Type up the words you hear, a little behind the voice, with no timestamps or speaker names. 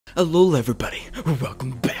Hello everybody,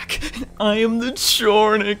 welcome back. I am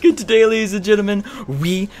TheChornick, and today, ladies and gentlemen,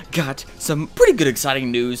 we got some pretty good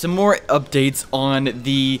exciting news, some more updates on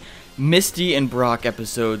the Misty and Brock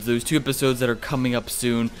episodes, those two episodes that are coming up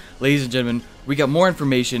soon. Ladies and gentlemen, we got more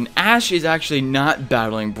information. Ash is actually not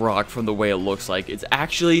battling Brock from the way it looks like. It's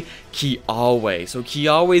actually Kiawe. So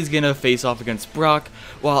Kiawe is going to face off against Brock,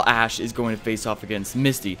 while Ash is going to face off against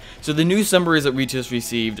Misty. So the new summaries that we just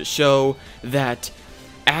received show that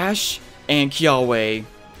Ash and Kiawe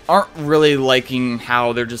aren't really liking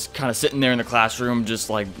how they're just kind of sitting there in the classroom,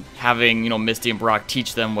 just like having, Misty and Brock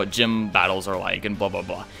teach them what gym battles are like and blah, blah,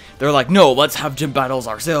 blah. They're like, no, let's have gym battles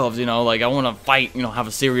ourselves, like I want to fight, have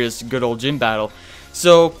a serious, good old gym battle.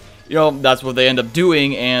 So, that's what they end up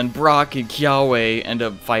doing, and Brock and Kiawe end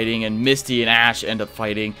up fighting, and Misty and Ash end up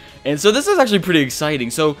fighting. And so this is actually pretty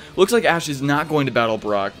exciting. So, looks like Ash is not going to battle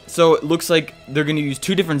Brock. So, it looks like they're going to use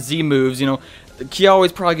two different Z moves, Kiawe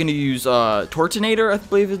is probably going to use Tortinator, I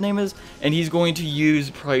believe his name is, and he's going to use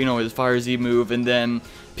probably, his Fire Z move, and then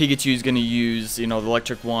Pikachu is going to use, the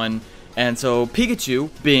electric one. And so Pikachu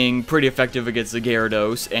being pretty effective against the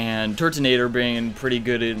Gyarados, and Tortinator being pretty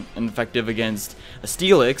good and effective against a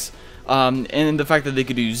Steelix, and the fact that they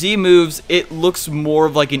could do Z moves, it looks more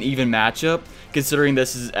of like an even matchup, considering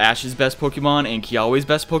this is Ash's best Pokemon and Kiawe's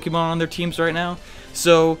best Pokemon on their teams right now.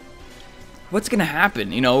 So what's gonna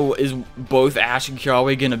happen? Is both Ash and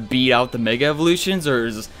Kiawe gonna beat out the Mega Evolutions, or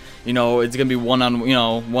is, it's gonna be one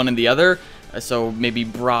on, one and the other? So maybe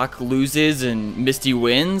Brock loses and Misty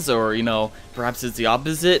wins, or, perhaps it's the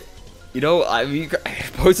opposite.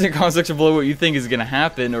 Post in the comment section below what you think is gonna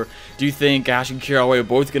happen, or do you think Ash and Kiawe are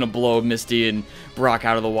both gonna blow Misty and Brock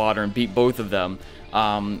out of the water and beat both of them?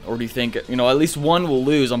 Or do you think, at least one will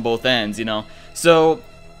lose on both ends, So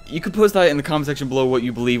you could post that in the comment section below what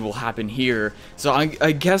you believe will happen here. So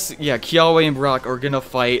I guess, yeah, Kiawe and Brock are gonna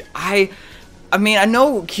fight. I mean, I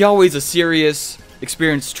know Kiawe's a serious,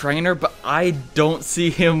 experienced trainer, but I don't see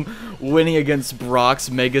him winning against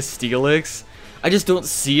Brock's Mega Steelix. I just don't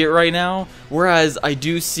see it right now. Whereas I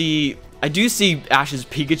do see Ash's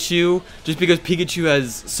Pikachu, just because Pikachu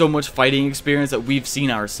has so much fighting experience that we've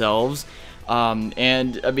seen ourselves.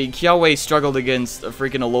 And, I mean, Kiawe struggled against a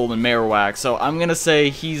freaking Alolan Marowak, so I'm gonna say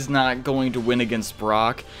he's not going to win against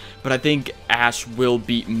Brock, but I think Ash will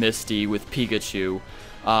beat Misty with Pikachu.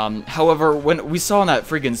 However, when we saw in that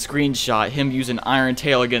freaking screenshot him using Iron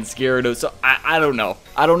Tail against Gyarados, so I don't know.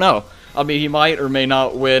 I mean, he might or may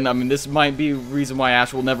not win. I mean, this might be a reason why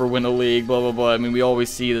Ash will never win a league, blah, blah, blah. I mean, we always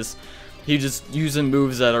see this. He's just using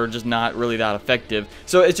moves that are just not really that effective.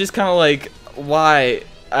 So it's just kind of like, why?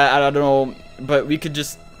 I don't know, but we could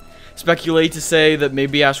just speculate to say that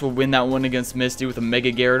maybe Ash will win that one against Misty with a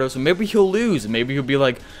Mega Gyarados, and maybe he'll lose, and maybe he'll be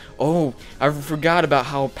like, oh, I forgot about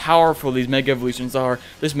how powerful these Mega Evolutions are.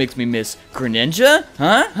 This makes me miss Greninja?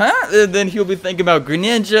 Huh? And then he'll be thinking about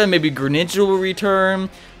Greninja, maybe Greninja will return.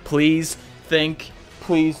 Please, the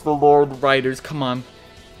Lord writers, come on.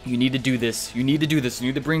 You need to do this. You need to do this. You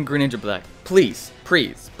need to bring Greninja back. Please.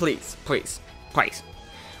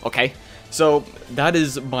 Okay? So, that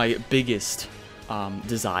is my biggest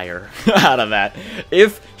desire out of that.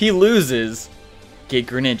 If he loses, get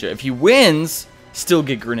Greninja. If he wins, still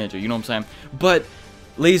get Greninja. You know what I'm saying? But,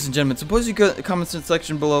 ladies and gentlemen, suppose you go in the comments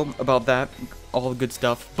section below about that. All the good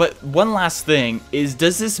stuff. But one last thing is,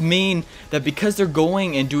 does this mean that because they're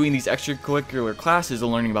going and doing these extracurricular classes and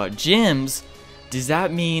learning about gyms, does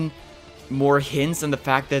that mean more hints on the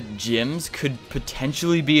fact that gyms could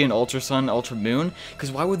potentially be an Ultra Sun, Ultra Moon? Because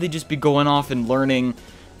why would they just be going off and learning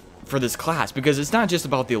for this class? Because it's not just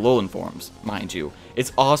about the Alolan forms, mind you.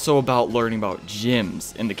 It's also about learning about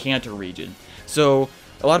gyms in the Kanto region. So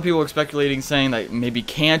a lot of people are speculating, saying that maybe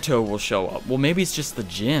Kanto will show up. Well, maybe it's just the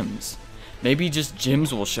gyms. Maybe just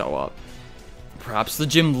gyms will show up. Perhaps the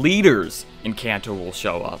gym leaders in Kanto will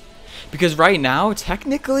show up. Because right now,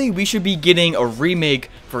 technically, we should be getting a remake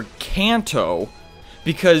for Kanto,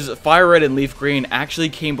 because Fire Red and Leaf Green actually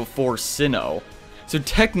came before Sinnoh. So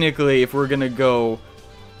technically, if we're gonna go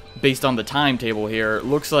based on the timetable here, it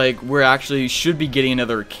looks like we're actually should be getting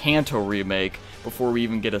another Kanto remake before we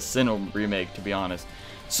even get a Sinnoh remake, to be honest.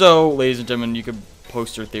 So, ladies and gentlemen, you could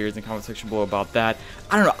post your theories in the comment section below about that.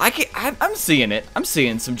 I don't know. I'm seeing it. I'm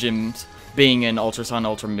seeing some gyms being in Ultra Sun,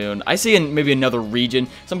 Ultra Moon. I see in maybe another region.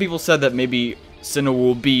 Some people said that maybe Sinnoh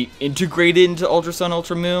will be integrated into Ultra Sun,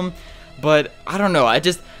 Ultra Moon, but I don't know. I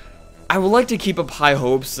would like to keep up high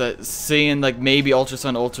hopes that seeing like maybe Ultra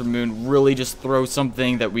Sun, Ultra Moon really just throw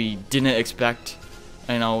something that we didn't expect,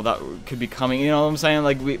 that could be coming. You know what I'm saying?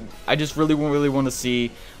 Like I just really want to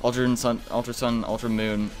see Ultra Sun, Ultra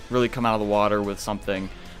Moon really come out of the water with something.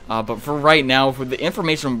 But for right now, for the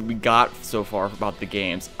information we got so far about the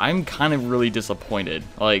games, I'm kind of really disappointed.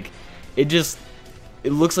 Like, it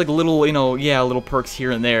looks like little, you know, yeah, little perks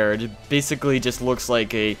here and there. It basically just looks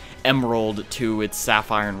like a emerald to its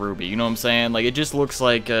sapphire and ruby. You know what I'm saying? Like, it just looks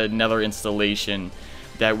like another installation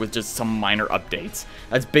that with just some minor updates.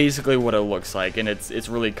 That's basically what it looks like, and it's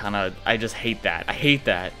really kind of, I just hate that. I hate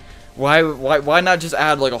that. Why not just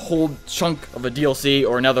add like a whole chunk of a DLC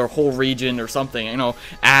or another whole region or something? You know,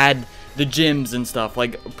 add the gyms and stuff.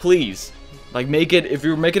 Like, please. Like, make it, if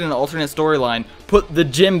you're making an alternate storyline, put the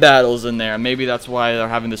gym battles in there. Maybe that's why they're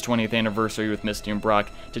having this 20th anniversary with Misty and Brock,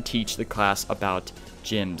 to teach the class about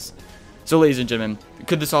gyms. So, ladies and gentlemen,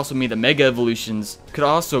 could this also mean that Mega Evolutions could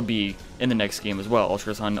also be in the next game as well?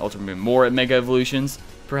 Ultra Sun, Ultra Moon, more at Mega Evolutions,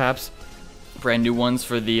 perhaps? Brand new ones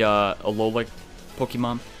for the Alola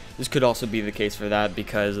Pokemon. This could also be the case for that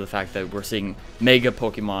because of the fact that we're seeing Mega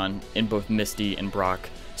Pokemon in both Misty and Brock.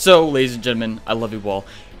 So, ladies and gentlemen, I love you all.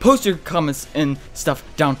 Post your comments and stuff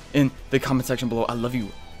down in the comment section below. I love you.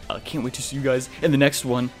 I can't wait to see you guys in the next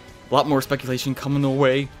one. A lot more speculation coming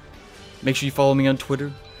away. Make sure you follow me on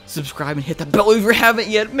Twitter. Subscribe and hit that bell if you haven't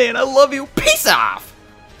yet. Man, I love you. Peace off.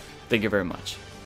 Thank you very much.